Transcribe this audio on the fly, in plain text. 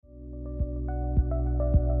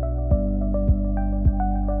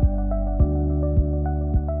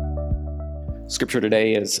Scripture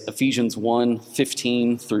today is Ephesians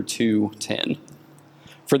 1:15 through 2:10.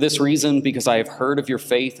 For this reason, because I have heard of your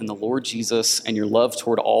faith in the Lord Jesus and your love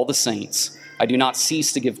toward all the saints, I do not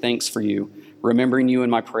cease to give thanks for you, remembering you in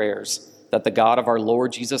my prayers, that the God of our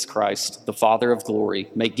Lord Jesus Christ, the Father of glory,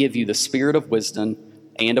 may give you the spirit of wisdom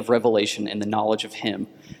and of revelation in the knowledge of him,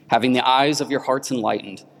 having the eyes of your hearts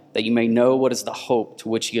enlightened, that you may know what is the hope to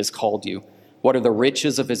which he has called you, what are the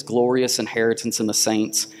riches of his glorious inheritance in the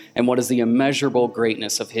saints, and what is the immeasurable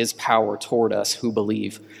greatness of his power toward us who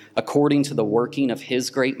believe, according to the working of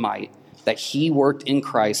his great might, that he worked in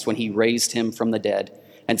Christ when he raised him from the dead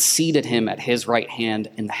and seated him at his right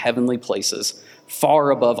hand in the heavenly places,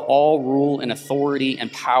 far above all rule and authority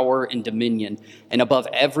and power and dominion, and above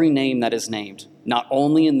every name that is named, not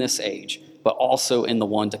only in this age, but also in the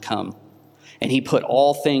one to come. And he put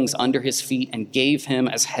all things under his feet and gave him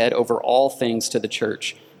as head over all things to the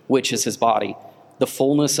church, which is his body, the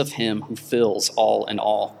fullness of him who fills all in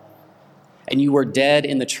all. And you were dead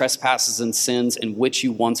in the trespasses and sins in which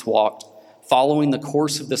you once walked, following the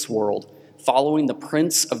course of this world, following the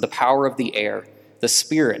prince of the power of the air, the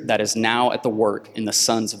spirit that is now at the work in the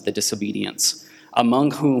sons of the disobedience,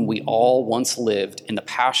 among whom we all once lived in the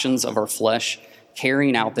passions of our flesh,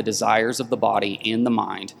 carrying out the desires of the body and the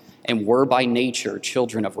mind, and were by nature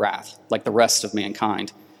children of wrath, like the rest of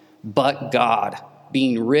mankind. But God,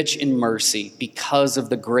 being rich in mercy, because of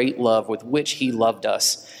the great love with which he loved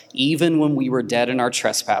us, even when we were dead in our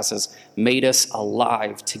trespasses, made us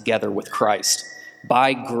alive together with Christ.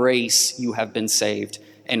 By grace you have been saved,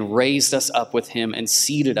 and raised us up with him and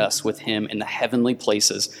seated us with him in the heavenly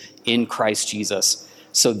places in Christ Jesus,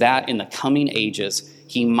 so that in the coming ages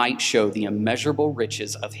he might show the immeasurable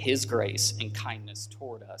riches of his grace and kindness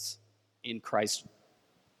toward us in Christ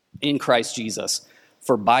Jesus.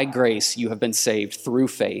 For by grace you have been saved through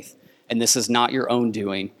faith, and this is not your own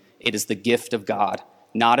doing, it is the gift of God,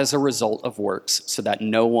 not as a result of works, so that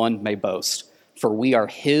no one may boast. For we are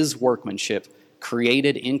his workmanship,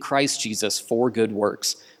 created in Christ Jesus for good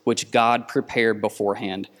works, which God prepared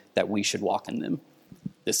beforehand that we should walk in them.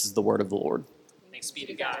 This is the word of the Lord. Thanks be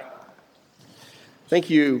to God. Thank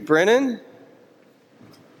you, Brennan.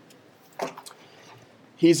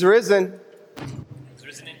 He's risen. He's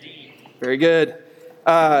risen indeed. Very good.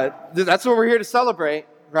 That's what we're here to celebrate,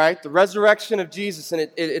 right? The resurrection of Jesus, and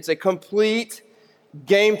it's a complete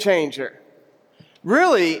game changer.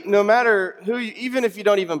 Really, no matter who, even if you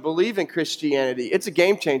don't even believe in Christianity, it's a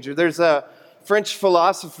game changer. There's a French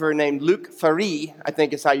philosopher named Luc Ferry, I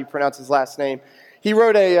think is how you pronounce his last name. He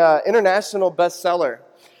wrote a international bestseller.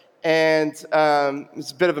 And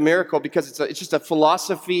it's a bit of a miracle because it's just a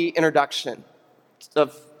philosophy introduction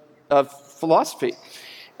of philosophy.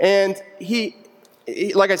 And he,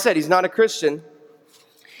 like I said, he's not a Christian.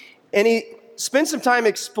 And he spent some time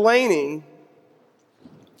explaining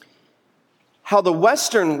how the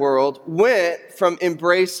Western world went from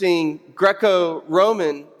embracing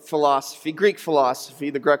Greco-Roman philosophy, Greek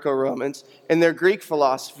philosophy, the Greco-Romans, and their Greek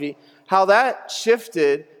philosophy, how that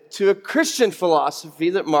shifted to a Christian philosophy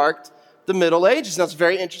that marked the Middle Ages. And I was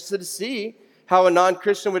very interested to see how a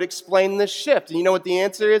non-Christian would explain this shift. And you know what the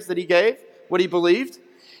answer is that he gave? What he believed?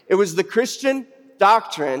 It was the Christian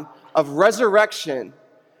doctrine of resurrection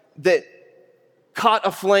that caught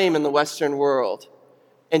a flame in the Western world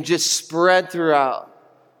and just spread throughout.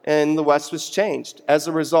 And the West was changed as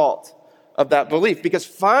a result of that belief. Because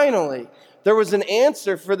finally, there was an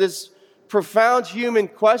answer for this profound human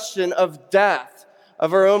question of death,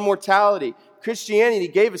 of our own mortality. Christianity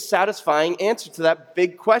gave a satisfying answer to that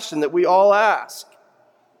big question that we all ask.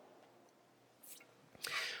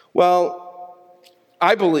 Well,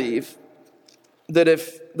 I believe that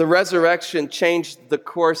if the resurrection changed the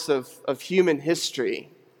course of human history,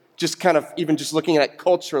 even just looking at it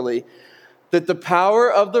culturally, that the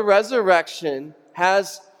power of the resurrection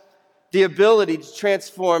has the ability to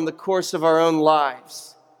transform the course of our own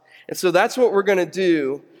lives. And so that's what we're going to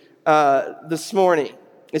do this morning,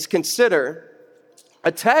 is consider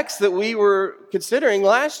a text that we were considering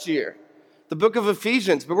last year, the book of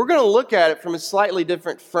Ephesians, but we're going to look at it from a slightly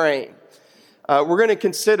different frame. We're going to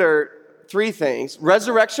consider three things: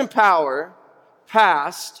 resurrection power,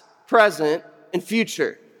 past, present, and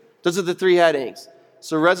future. Those are the three headings.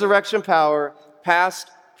 So resurrection power,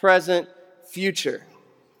 past, present, future.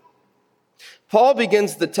 Paul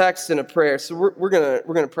begins the text in a prayer, so we're going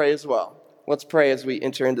to pray as well. Let's pray as we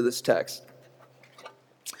enter into this text.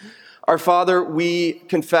 Our Father, we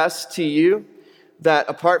confess to you that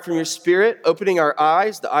apart from your Spirit opening our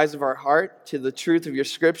eyes, the eyes of our heart, to the truth of your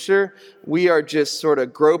Scripture, we are just sort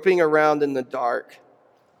of groping around in the dark.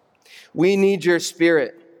 We need your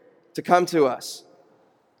Spirit to come to us,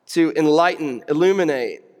 to enlighten,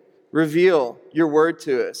 illuminate, reveal your word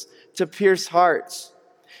to us, to pierce hearts.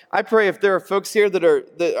 I pray if there are folks here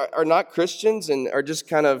that are not Christians and are just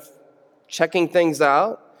kind of checking things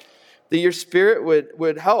out, that your Spirit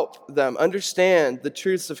would help them understand the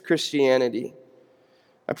truths of Christianity.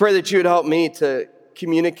 I pray that you would help me to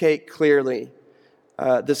communicate clearly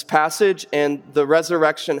this passage and the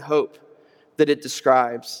resurrection hope that it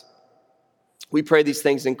describes. We pray these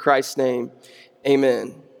things in Christ's name.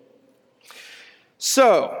 Amen.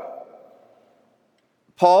 So,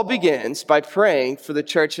 Paul begins by praying for the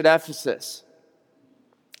church at Ephesus.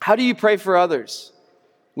 How do you pray for others?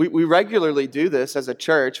 We regularly do this as a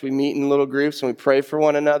church. We meet in little groups and we pray for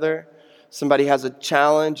one another. Somebody has a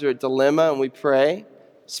challenge or a dilemma and we pray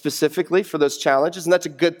specifically for those challenges, and that's a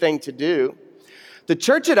good thing to do. The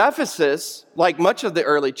church at Ephesus, like much of the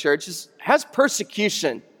early churches, has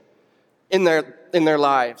persecution in their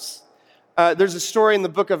lives. There's a story in the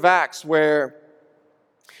book of Acts where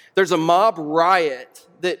there's a mob riot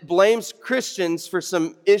that blames Christians for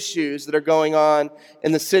some issues that are going on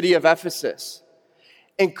in the city of Ephesus.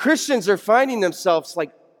 And Christians are finding themselves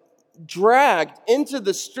like dragged into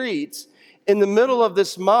the streets in the middle of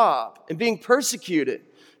this mob and being persecuted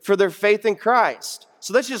for their faith in Christ.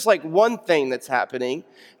 So that's just like one thing that's happening.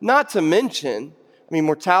 Not to mention,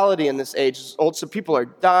 mortality in this age is old, so people are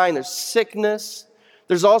dying, there's sickness,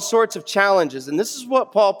 there's all sorts of challenges. And this is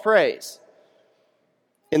what Paul prays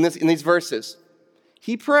in these verses.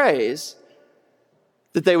 He prays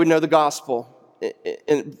that they would know the gospel.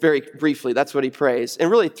 And very briefly, that's what he prays. And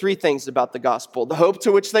really three things about the gospel: the hope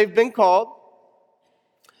to which they've been called,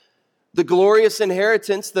 the glorious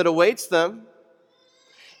inheritance that awaits them,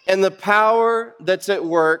 and the power that's at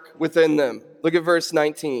work within them. Look at verse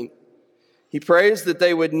 19. He prays that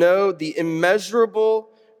they would know the immeasurable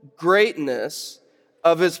greatness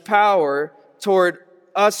of his power toward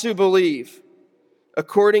us who believe,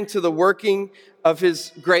 according to the working of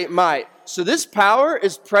his great might. So this power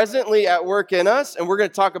is presently at work in us, and we're going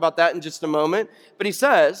to talk about that in just a moment. But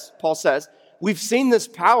Paul says, we've seen this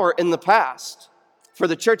power in the past for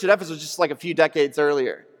the church at Ephesus just like a few decades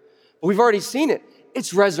earlier. But we've already seen it.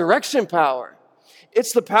 It's resurrection power.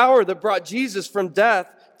 It's the power that brought Jesus from death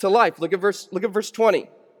to life. Look at verse 20.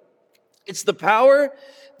 It's the power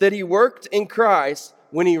that he worked in Christ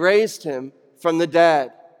when he raised him from the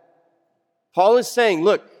dead. Paul is saying,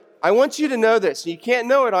 look, I want you to know this. You can't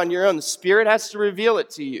know it on your own. The Spirit has to reveal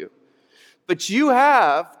it to you. But you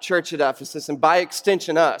have, church at Ephesus, and by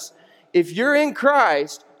extension us, if you're in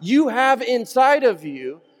Christ, you have inside of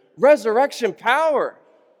you resurrection power.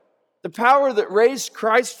 The power that raised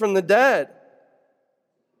Christ from the dead.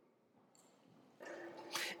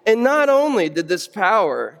 And not only did this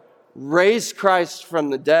power raise Christ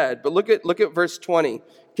from the dead, but look at verse 20,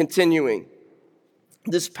 continuing.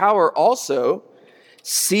 This power also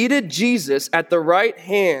seated Jesus at the right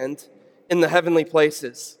hand in the heavenly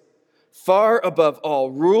places, far above all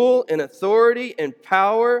rule and authority and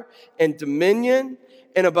power and dominion,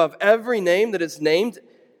 and above every name that is named,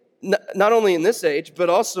 not only in this age, but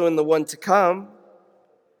also in the one to come.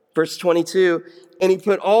 Verse 22, and he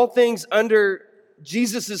put all things under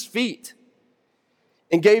Jesus' feet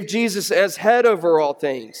and gave Jesus as head over all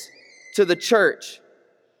things to the church,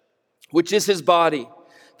 which is his body,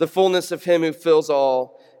 the fullness of him who fills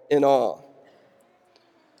all in all.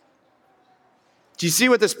 Do you see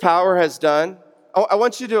what this power has done? I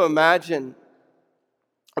want you to imagine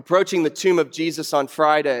approaching the tomb of Jesus on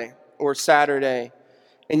Friday or Saturday,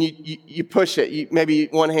 and you push it. Maybe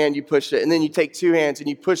one hand you push it, and then you take two hands and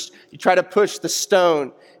you try to push the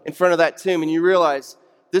stone in front of that tomb, and you realize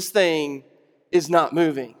this thing is not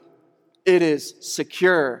moving. It is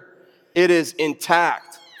secure. It is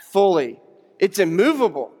intact, fully. It's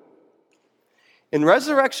immovable. In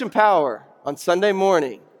resurrection power on Sunday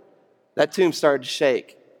morning, that tomb started to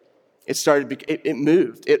shake. It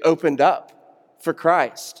moved. It opened up for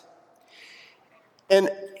Christ. And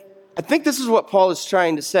I think this is what Paul is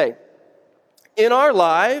trying to say. In our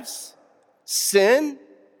lives, sin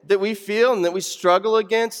that we feel and that we struggle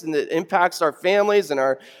against and that impacts our families and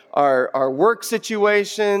our work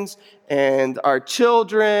situations and our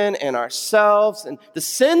children and ourselves, and the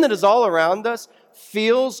sin that is all around us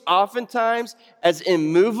feels oftentimes as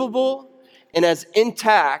immovable and as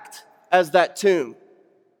intact as that tomb.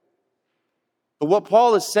 But what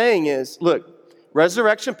Paul is saying is, look,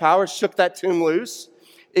 resurrection power shook that tomb loose.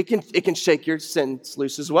 It can shake your sins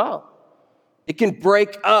loose as well. It can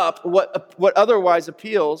break up what otherwise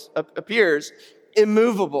appears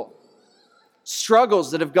immovable.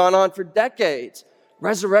 Struggles that have gone on for decades.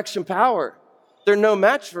 Resurrection power. They're no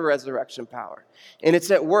match for resurrection power. And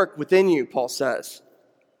it's at work within you, Paul says.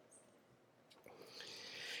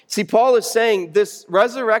 See, Paul is saying this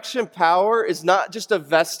resurrection power is not just a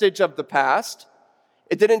vestige of the past.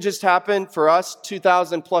 It didn't just happen for us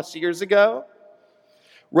 2,000 plus years ago.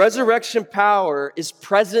 Resurrection power is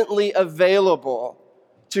presently available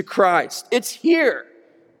to Christ. It's here,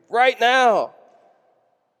 right now.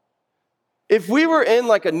 If we were in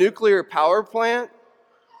like a nuclear power plant,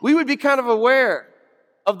 we would be kind of aware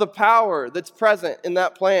of the power that's present in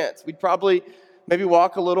that plant. We'd probably maybe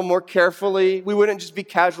walk a little more carefully. We wouldn't just be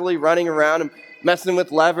casually running around and messing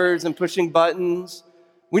with levers and pushing buttons.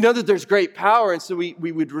 We know that there's great power, and so we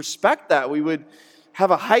would respect that. We would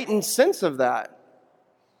have a heightened sense of that.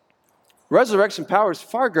 Resurrection power is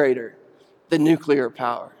far greater than nuclear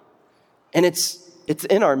power. And it's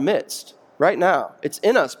in our midst right now. It's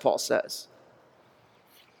in us, Paul says.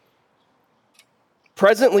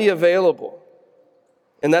 Presently available.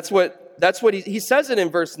 And that's what he says it in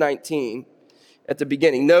verse 19 at the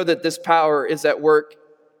beginning. Know that this power is at work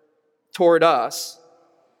toward us.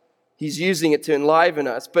 He's using it to enliven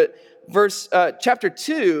us. But chapter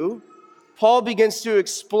 2, Paul begins to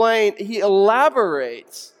explain, he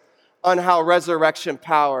elaborates on how resurrection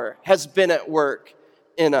power has been at work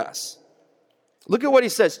in us. Look at what he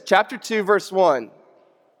says, chapter 2, verse 1.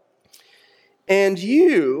 And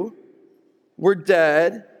you were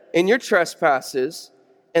dead in your trespasses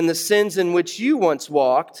and the sins in which you once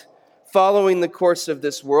walked, following the course of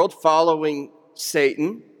this world, following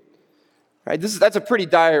Satan. Right? That's a pretty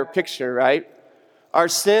dire picture, right? Our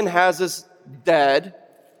sin has us dead,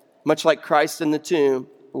 much like Christ in the tomb,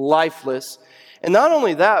 lifeless. And not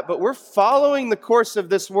only that, but we're following the course of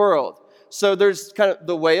this world. So there's kind of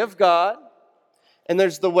the way of God, and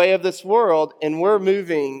there's the way of this world, and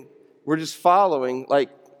we're just following, like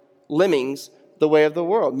lemmings, the way of the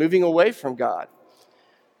world, moving away from God.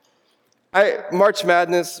 March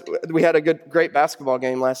Madness, we had a great basketball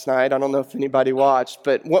game last night. I don't know if anybody watched,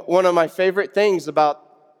 but one of my favorite things about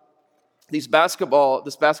this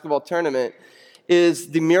basketball tournament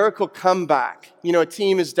is the miracle comeback. You know, a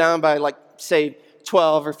team is down by say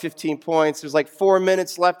 12 or 15 points. There's 4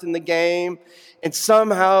 minutes left in the game, and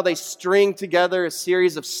somehow they string together a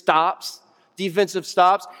series of stops, defensive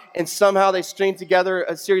stops, and somehow they string together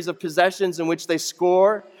a series of possessions in which they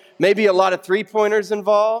score. Maybe a lot of three-pointers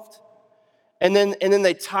involved. And then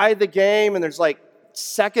they tie the game, and there's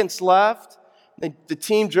seconds left. The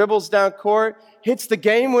team dribbles down court, hits the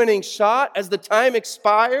game-winning shot as the time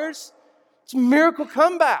expires. It's a miracle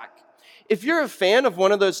comeback. If you're a fan of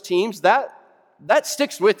one of those teams, that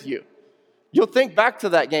sticks with you. You'll think back to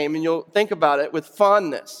that game, and you'll think about it with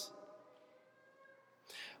fondness.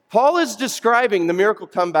 Paul is describing the miracle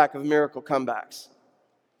comeback of miracle comebacks.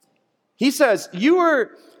 He says, you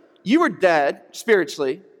were dead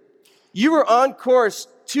spiritually. You were on course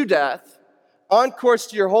to death, on course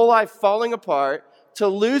to your whole life falling apart, to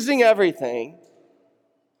losing everything.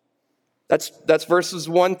 That's verses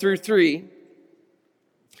 1 through 3.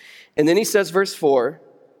 And then he says, verse 4,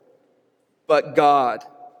 but God.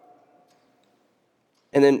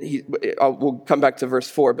 And then we'll come back to verse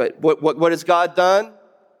 4, but what has God done?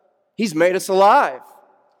 He's made us alive.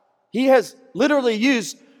 He has literally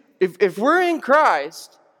used, if we're in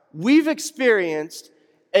Christ, we've experienced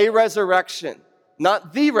a resurrection.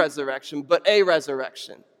 Not the resurrection, but a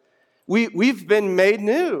resurrection. We've been made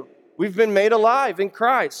new. We've been made alive in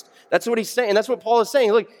Christ. That's what he's saying. And that's what Paul is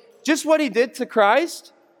saying. Look, just what he did to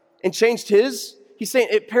Christ and changed he's saying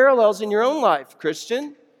it parallels in your own life,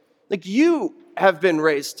 Christian. You have been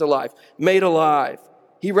raised to life, made alive.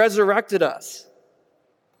 He resurrected us.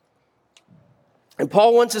 And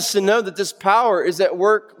Paul wants us to know that this power is at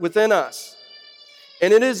work within us.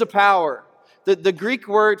 And it is a power. The Greek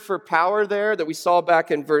word for power there that we saw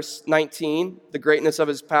back in verse 19, the greatness of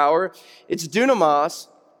his power, it's dunamos,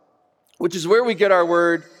 which is where we get our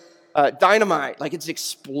word dynamite. It's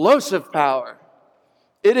explosive power.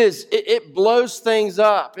 It blows things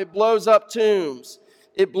up. It blows up tombs.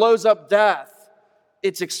 It blows up death.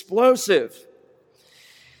 It's explosive.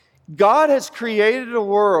 God has created a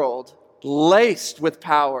world laced with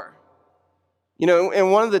power. You know,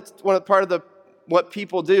 and what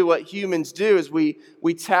people do, what humans do, is we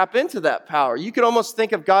tap into that power. You could almost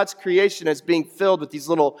think of God's creation as being filled with these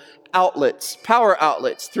little outlets, power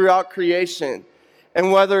outlets throughout creation.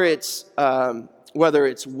 And whether it's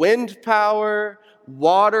wind power,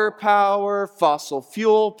 water power, fossil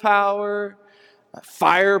fuel power,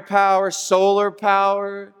 fire power, solar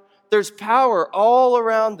power, there's power all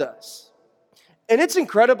around us. And it's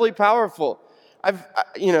incredibly powerful.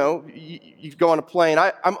 You go on a plane.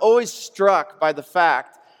 I'm always struck by the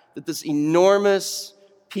fact that this enormous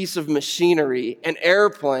piece of machinery, an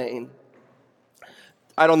airplane,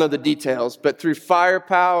 I don't know the details, but through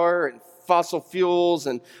firepower and fossil fuels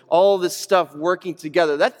and all this stuff working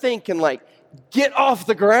together, that thing can like get off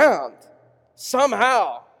the ground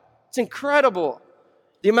somehow. It's incredible.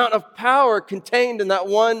 The amount of power contained in that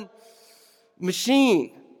one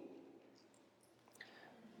machine.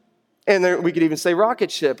 And there, we could even say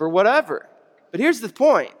rocket ship or whatever. But here's the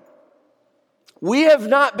point. We have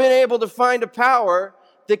not been able to find a power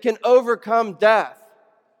that can overcome death.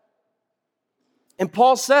 And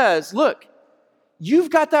Paul says, look,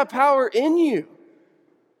 you've got that power in you.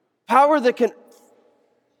 Power that can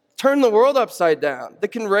turn the world upside down, that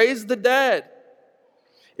can raise the dead.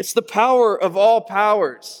 It's the power of all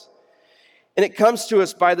powers. And it comes to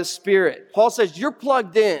us by the Spirit. Paul says, you're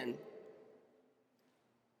plugged in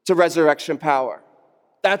to resurrection power.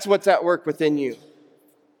 That's what's at work within you.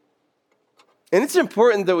 And it's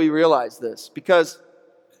important that we realize this because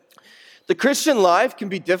the Christian life can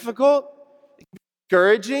be difficult, it can be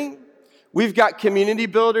discouraging. We've got community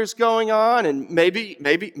builders going on, and maybe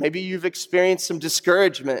you've experienced some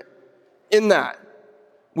discouragement in that.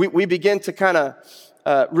 We begin to kind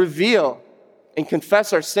of reveal and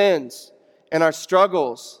confess our sins and our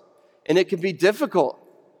struggles, and it can be difficult.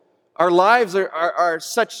 Our lives are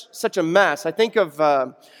such a mess. I think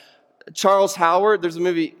of Charles Howard. There's a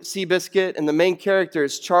movie, Seabiscuit, and the main character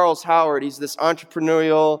is Charles Howard. He's this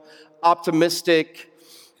entrepreneurial, optimistic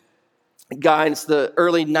guy. And it's the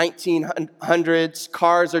early 1900s.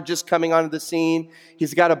 Cars are just coming onto the scene.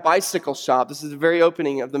 He's got a bicycle shop. This is the very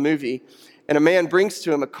opening of the movie. And a man brings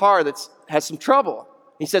to him a car that has some trouble.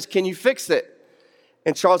 He says, can you fix it?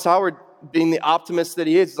 And Charles Howard, being the optimist that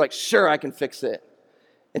he is like, sure, I can fix it.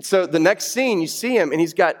 And so the next scene, you see him, and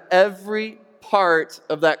he's got every part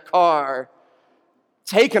of that car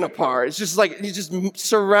taken apart. It's just like he's just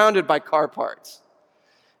surrounded by car parts.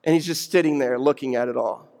 And he's just sitting there looking at it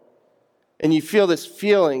all. And you feel this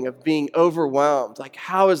feeling of being overwhelmed. Like,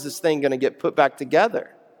 how is this thing going to get put back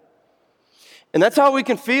together? And that's how we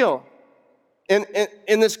can feel in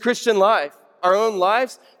this Christian life. Our own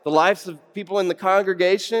lives, the lives of people in the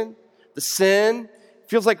congregation, the sin.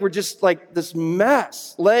 Feels like we're just like this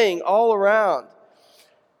mess laying all around.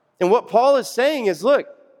 And what Paul is saying is, look,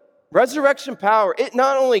 resurrection power, it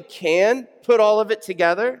not only can put all of it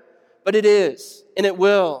together, but it is, and it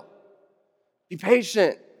will. Be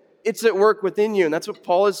patient. It's at work within you, and that's what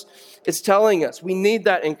Paul is telling us. We need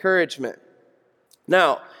that encouragement.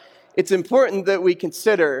 Now, it's important that we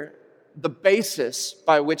consider the basis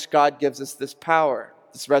by which God gives us this power,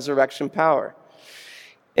 this resurrection power.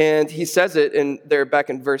 And he says it there back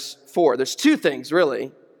in verse 4. There's two things,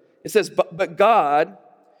 really. It says, but God,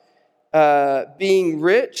 being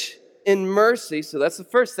rich in mercy, so that's the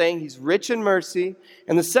first thing, he's rich in mercy.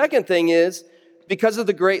 And the second thing is, because of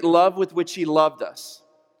the great love with which he loved us.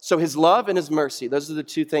 So his love and his mercy, those are the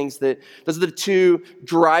two things those are the two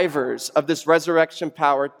drivers of this resurrection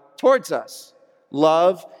power towards us.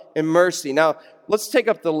 Love and mercy. Now, let's take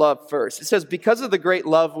up the love first. It says, because of the great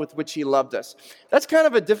love with which he loved us. That's kind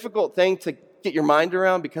of a difficult thing to get your mind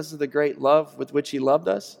around, because of the great love with which he loved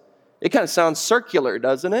us. It kind of sounds circular,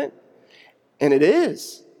 doesn't it? And it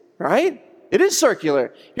is, right? It is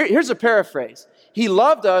circular. Here's a paraphrase. He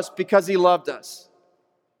loved us because he loved us.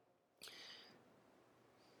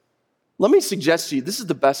 Let me suggest to you, this is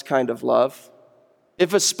the best kind of love.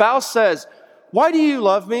 If a spouse says, why do you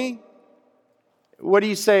love me? What do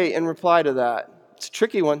you say in reply to that? It's a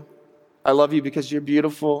tricky one. I love you because you're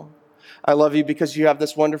beautiful. I love you because you have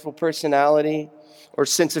this wonderful personality or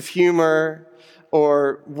sense of humor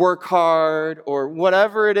or work hard or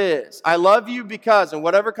whatever it is. I love you because, and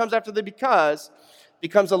whatever comes after the because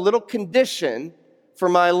becomes a little condition for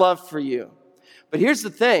my love for you. But here's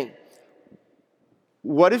the thing.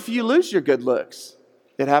 What if you lose your good looks?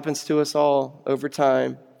 It happens to us all over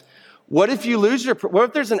time. What if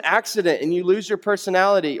there's an accident and you lose your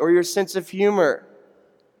personality or your sense of humor?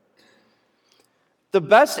 The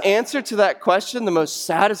best answer to that question, the most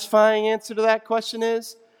satisfying answer to that question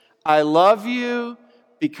is, I love you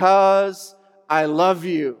because I love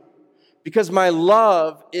you. Because my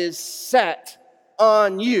love is set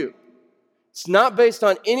on you. It's not based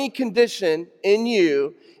on any condition in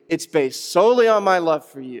you. It's based solely on my love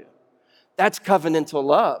for you. That's covenantal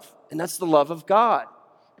love, and that's the love of God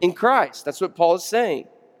in Christ. That's what Paul is saying.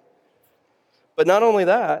 But not only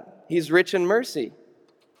that, he's rich in mercy.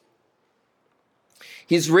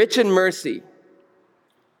 He's rich in mercy.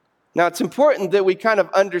 Now, it's important that we kind of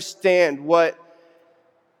understand what,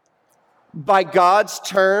 by God's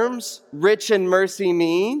terms, rich in mercy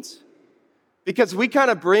means, because we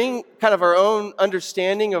kind of bring kind of our own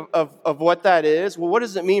understanding of what that is. Well, what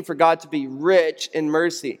does it mean for God to be rich in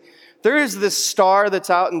mercy? There is this star that's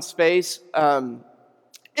out in space.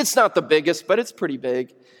 It's not the biggest, but it's pretty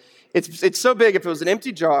big. It's so big, if it was an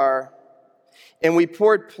empty jar and we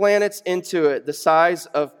poured planets into it the size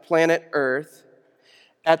of planet Earth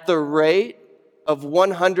at the rate of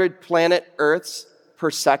 100 planet Earths per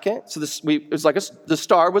second. So it was like the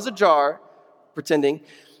star was a jar, pretending,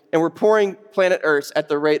 and we're pouring planet Earths at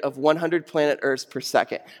the rate of 100 planet Earths per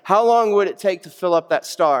second. How long would it take to fill up that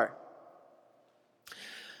star?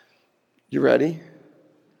 You ready?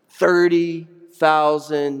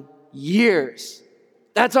 30,000 years.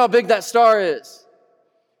 That's how big that star is.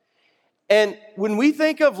 And when we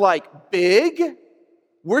think of like big,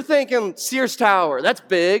 we're thinking Sears Tower. That's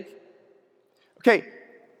big. Okay.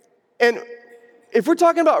 And if we're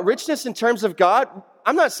talking about richness in terms of God,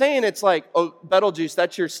 I'm not saying it's like, oh, Betelgeuse,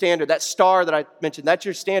 that's your standard. That star that I mentioned, that's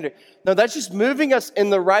your standard. No, that's just moving us in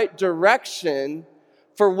the right direction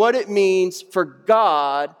for what it means for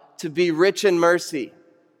God to be rich in mercy.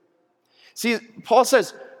 See, Paul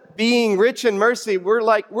says, being rich in mercy, we're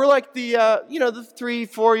like the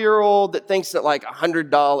 3-4-year-old that thinks that like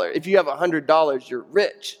 $100, if you have $100, you're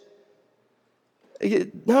rich.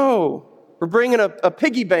 No, we're bringing a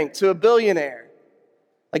piggy bank to a billionaire.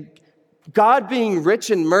 Like God being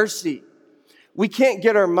rich in mercy. We can't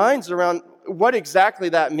get our minds around what exactly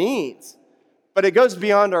that means, but it goes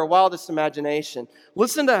beyond our wildest imagination.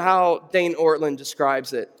 Listen to how Dane Ortlund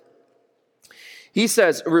describes it. He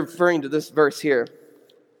says, referring to this verse here,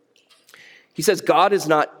 he says, God is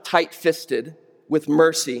not tight-fisted with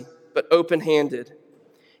mercy, but open-handed.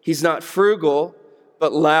 He's not frugal,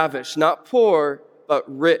 but lavish, not poor, but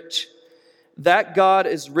rich. That God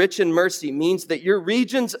is rich in mercy means that your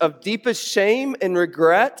regions of deepest shame and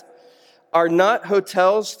regret are not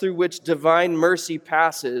hotels through which divine mercy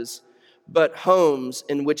passes, but homes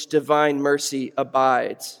in which divine mercy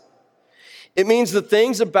abides. It means the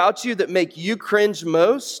things about you that make you cringe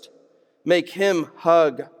most make him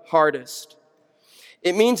hug hardest.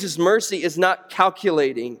 It means his mercy is not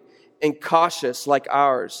calculating and cautious like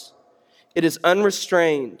ours. It is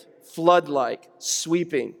unrestrained, flood-like,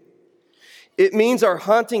 sweeping. It means our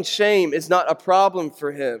haunting shame is not a problem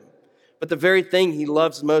for him, but the very thing he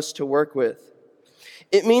loves most to work with.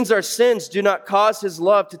 It means our sins do not cause his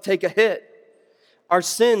love to take a hit. Our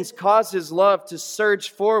sins cause his love to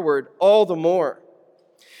surge forward all the more.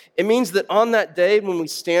 It means that on that day when we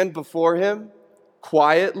stand before him,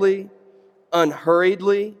 quietly,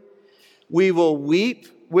 unhurriedly, we will weep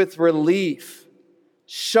with relief,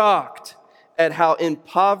 shocked at how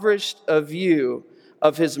impoverished a view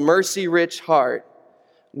of his mercy-rich heart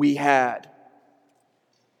we had.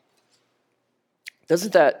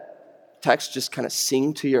 Doesn't that text just kind of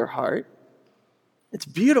sing to your heart? It's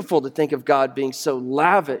beautiful to think of God being so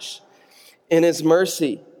lavish in his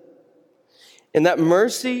mercy. And that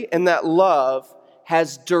mercy and that love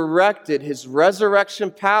has directed his resurrection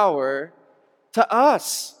power to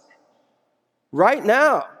us right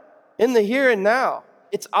now, in the here and now.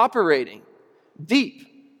 It's operating deep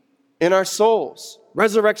in our souls.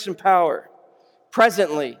 Resurrection power,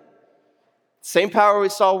 presently. Same power we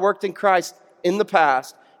saw worked in Christ in the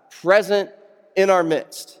past, present in our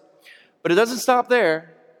midst. But it doesn't stop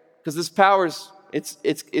there, because this power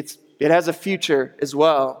it has a future as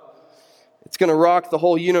well. It's going to rock the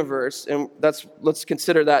whole universe, and let's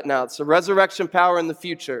consider that now. It's a resurrection power in the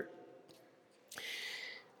future.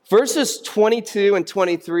 Verses 22 and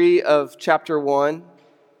 23 of chapter 1,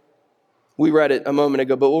 we read it a moment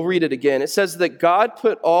ago, but we'll read it again. It says that God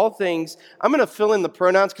put all things, I'm going to fill in the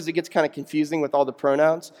pronouns because it gets kind of confusing with all the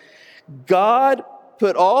pronouns. God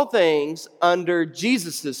put all things under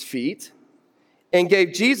Jesus' feet and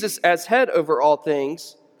gave Jesus as head over all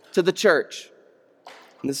things to the church.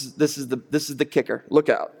 And this is the kicker. Look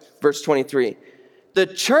out. Verse 23. The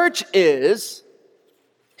church is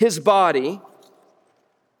his body.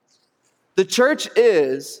 The church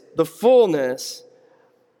is the fullness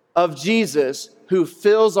of Jesus who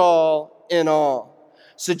fills all in all.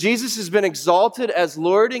 So Jesus has been exalted as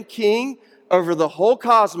Lord and King over the whole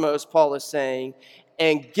cosmos, Paul is saying.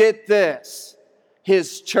 And get this,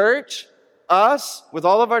 his church, us, with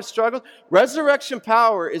all of our struggles, resurrection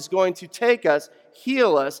power is going to take us,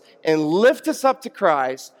 heal us, and lift us up to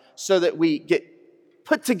Christ so that we get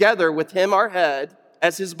put together with him, our head,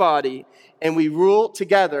 as his body, and we rule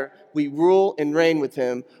together. We rule and reign with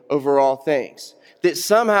him over all things. That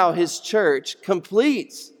somehow his church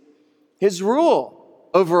completes his rule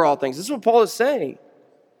over all things. This is what Paul is saying.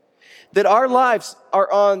 That our lives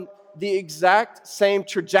are on the exact same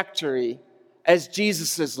trajectory as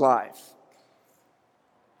Jesus' life.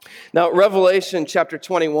 Now, Revelation chapter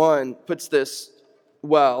 21 puts this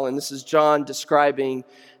well, and this is John describing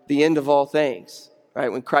the end of all things,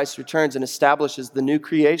 right? When Christ returns and establishes the new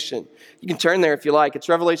creation. You can turn there if you like. It's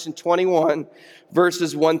Revelation 21,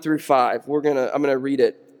 verses 1 through 5. I'm going to read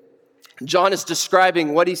it. John is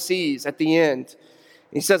describing what he sees at the end.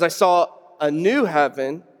 He says, I saw a new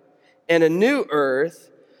heaven and a new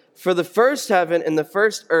earth, for the first heaven and the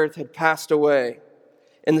first earth had passed away,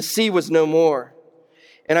 and the sea was no more.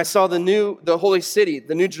 And I saw the holy city,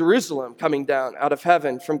 the new Jerusalem, coming down out of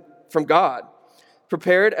heaven from God,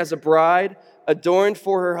 prepared as a bride adorned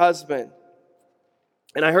for her husband.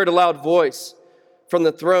 And I heard a loud voice from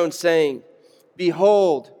the throne saying,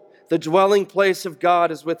 Behold, the dwelling place of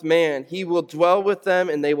God is with man. He will dwell with them,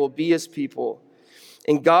 and they will be his people.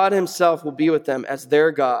 And God himself will be with them as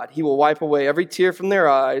their God. He will wipe away every tear from their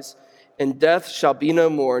eyes, and death shall be no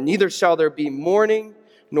more. Neither shall there be mourning,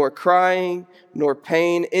 nor crying, nor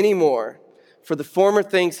pain anymore, for the former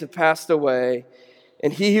things have passed away.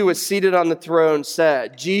 And he who was seated on the throne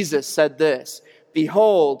said, Jesus said this,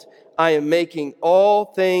 Behold, I am making all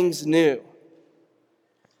things new.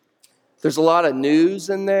 There's a lot of news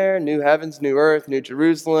in there, new heavens, new earth, new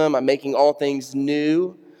Jerusalem. I'm making all things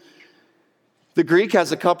new. The Greek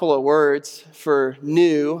has a couple of words for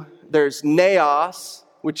new. There's neos,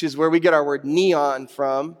 which is where we get our word neon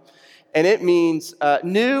from. And it means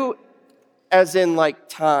new as in like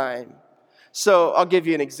time. So I'll give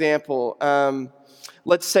you an example.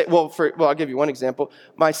 Let's say, I'll give you one example.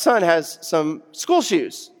 My son has some school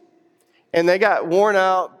shoes, and they got worn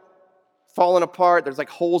out, falling apart. There's like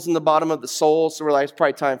holes in the bottom of the sole, so we're like, it's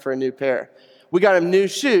probably time for a new pair. We got him new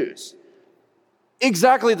shoes.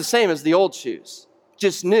 Exactly the same as the old shoes,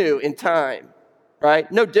 just new in time,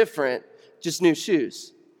 right? No different, just new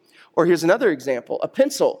shoes. Or here's another example, a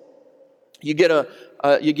pencil. You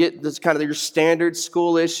get this kind of your standard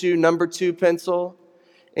school issue number 2 pencil,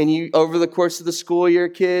 and you over the course of the school year,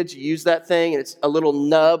 kids, you use that thing, and it's a little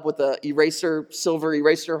nub with a silver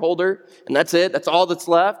eraser holder, and that's it. That's all that's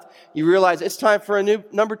left. You realize it's time for a new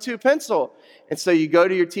number 2 pencil, and so you go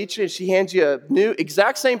to your teacher, and she hands you a new,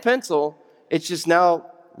 exact same pencil. It's just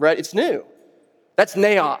now red. It's new. That's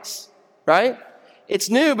neos, right? It's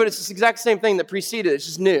new, but it's this exact same thing that preceded. It's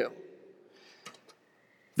just new.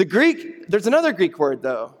 There's another Greek word,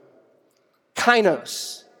 though,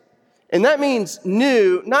 kainos. And that means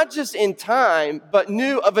new, not just in time, but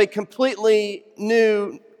new of a completely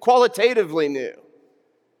new, qualitatively new.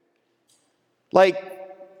 Like,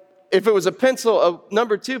 if it was a pencil, a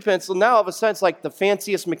number 2 pencil, now all of a sudden it's like the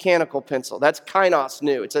fanciest mechanical pencil. That's kainos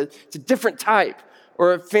new. It's a different type.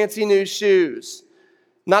 Or fancy new shoes.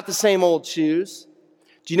 Not the same old shoes.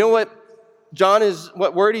 Do you know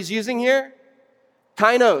what word he's using here?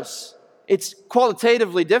 Kainos. It's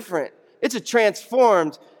qualitatively different. It's a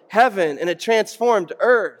transformed heaven and a transformed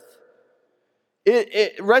earth.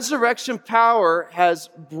 Resurrection power has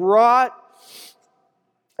brought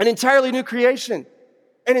an entirely new creation,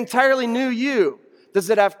 an entirely new you. Does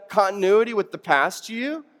it have continuity with the past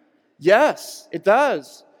you? Yes, it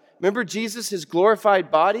does. Remember Jesus, his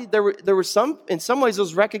glorified body? There were some, in some ways it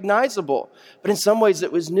was recognizable, but in some ways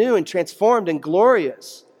it was new and transformed and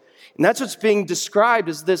glorious. And that's what's being described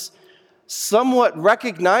as this somewhat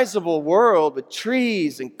recognizable world with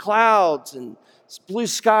trees and clouds and blue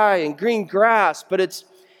sky and green grass, but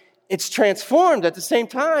it's transformed at the same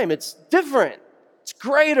time. It's different. It's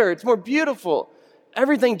greater. It's more beautiful.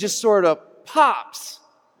 Everything just sort of pops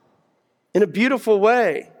in a beautiful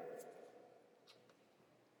way.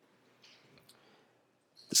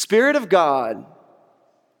 The Spirit of God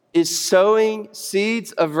is sowing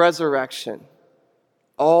seeds of resurrection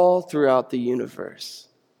all throughout the universe.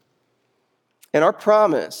 And our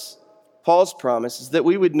promise, Paul's promise, is that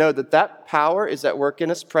we would know that power is at work in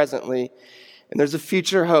us presently, and there's a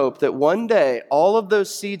future hope that one day all of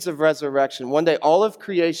those seeds of resurrection, one day all of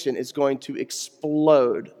creation is going to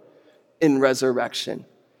explode in resurrection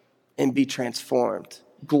and be transformed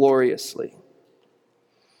gloriously.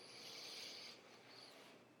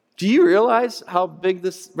 Do you realize how big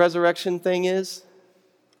this resurrection thing is?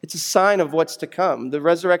 It's a sign of what's to come. The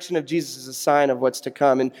resurrection of Jesus is a sign of what's to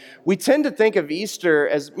come. And we tend to think of Easter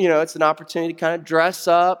as, it's an opportunity to kind of dress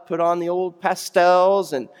up, put on the old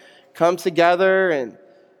pastels, and come together and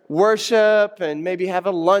worship and maybe have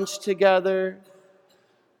a lunch together.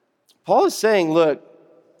 Paul is saying, look,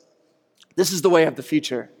 this is the way of the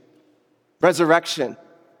future. Resurrection.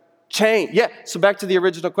 Change. Yeah, so back to the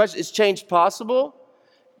original question. Is change possible?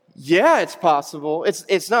 Yeah, it's possible.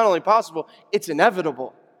 It's not only possible, it's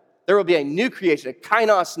inevitable. There will be a new creation, a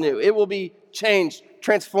kainos new. It will be changed,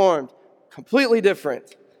 transformed, completely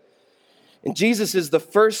different. And Jesus is the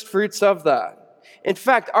first fruits of that. In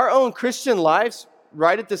fact, our own Christian lives,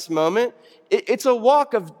 right at this moment, it's a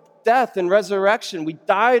walk of death and resurrection. We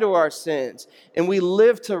die to our sins and we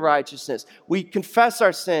live to righteousness. We confess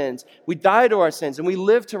our sins, we die to our sins, and we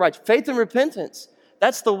live to righteousness. Faith and repentance.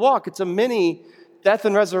 That's the walk. It's a mini death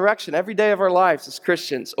and resurrection every day of our lives as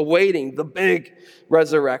Christians, awaiting the big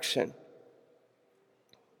resurrection.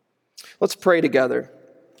 Let's pray together.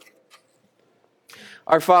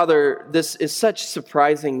 Our Father, this is such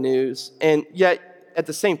surprising news, and yet at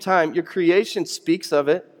the same time, your creation speaks of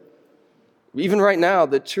it. Even right now,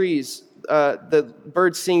 the trees, the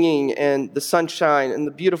birds singing, and the sunshine, and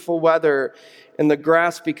the beautiful weather, and the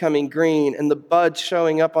grass becoming green, and the buds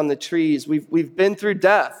showing up on the trees. We've been through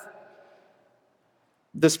death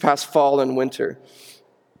this past fall and winter.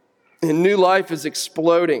 And new life is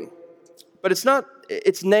exploding. But it's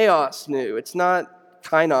naos new. It's not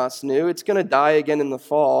kainos new. It's going to die again in the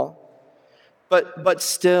fall. But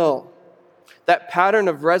still, that pattern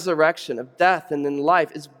of resurrection, of death and then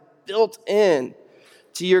life is built in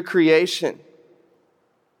to your creation.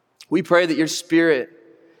 We pray that your Spirit,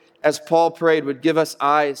 as Paul prayed, would give us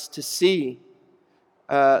eyes to see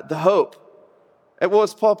the hope. Well,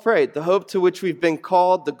 as Paul prayed, the hope to which we've been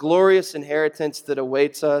called, the glorious inheritance that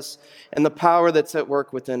awaits us, and the power that's at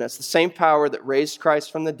work within us. The same power that raised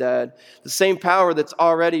Christ from the dead, the same power that's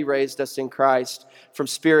already raised us in Christ from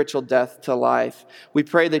spiritual death to life. We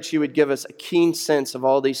pray that you would give us a keen sense of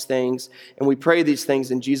all these things, and we pray these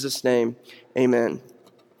things in Jesus' name. Amen.